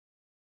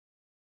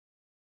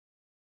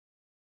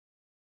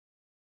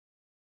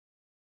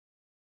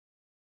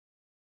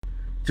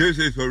This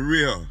is for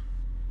real.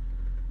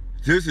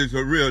 This is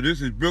for real.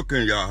 This is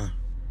Brooklyn, y'all.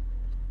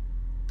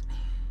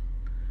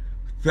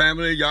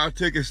 Family, y'all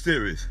take it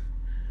serious.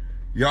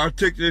 Y'all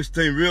take this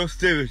thing real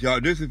serious, y'all.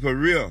 This is for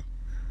real.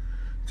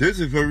 This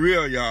is for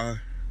real, y'all.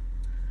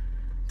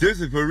 This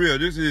is for real.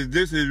 This is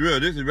real.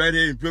 This is right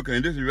here in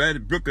Brooklyn. This is right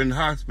at Brooklyn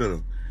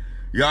Hospital.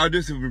 Y'all,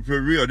 this is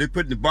for real. They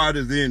putting the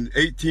bodies in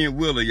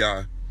 18-wheeler,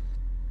 y'all.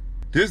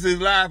 This is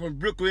live from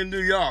Brooklyn,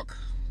 New York.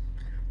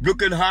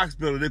 Brooklyn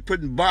Hospital. They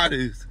putting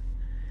bodies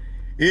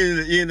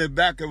in the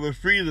back of a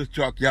freezer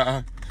truck,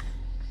 y'all.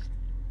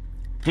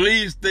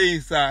 Please stay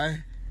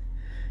inside.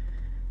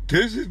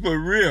 This is for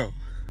real.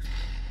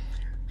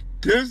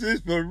 This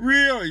is for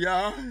real,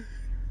 y'all.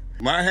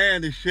 My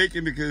hand is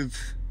shaking because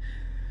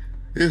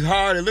it's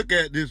hard to look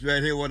at this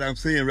right here, what I'm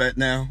seeing right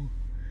now.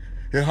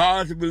 It's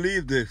hard to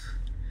believe this.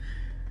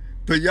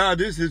 But y'all,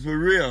 this is for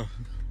real.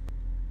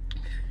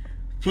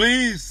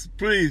 Please,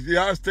 please,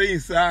 y'all stay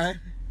inside.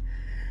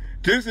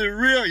 This is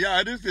real,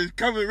 y'all. This is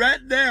coming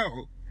right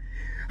now.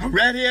 I'm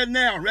right here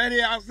now, right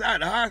here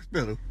outside the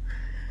hospital.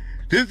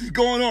 This is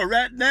going on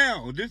right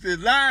now. This is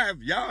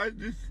live, y'all.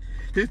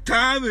 This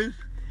time is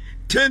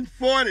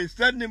 10:40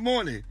 Sunday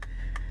morning.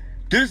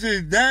 This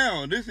is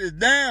down. This is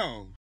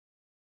down.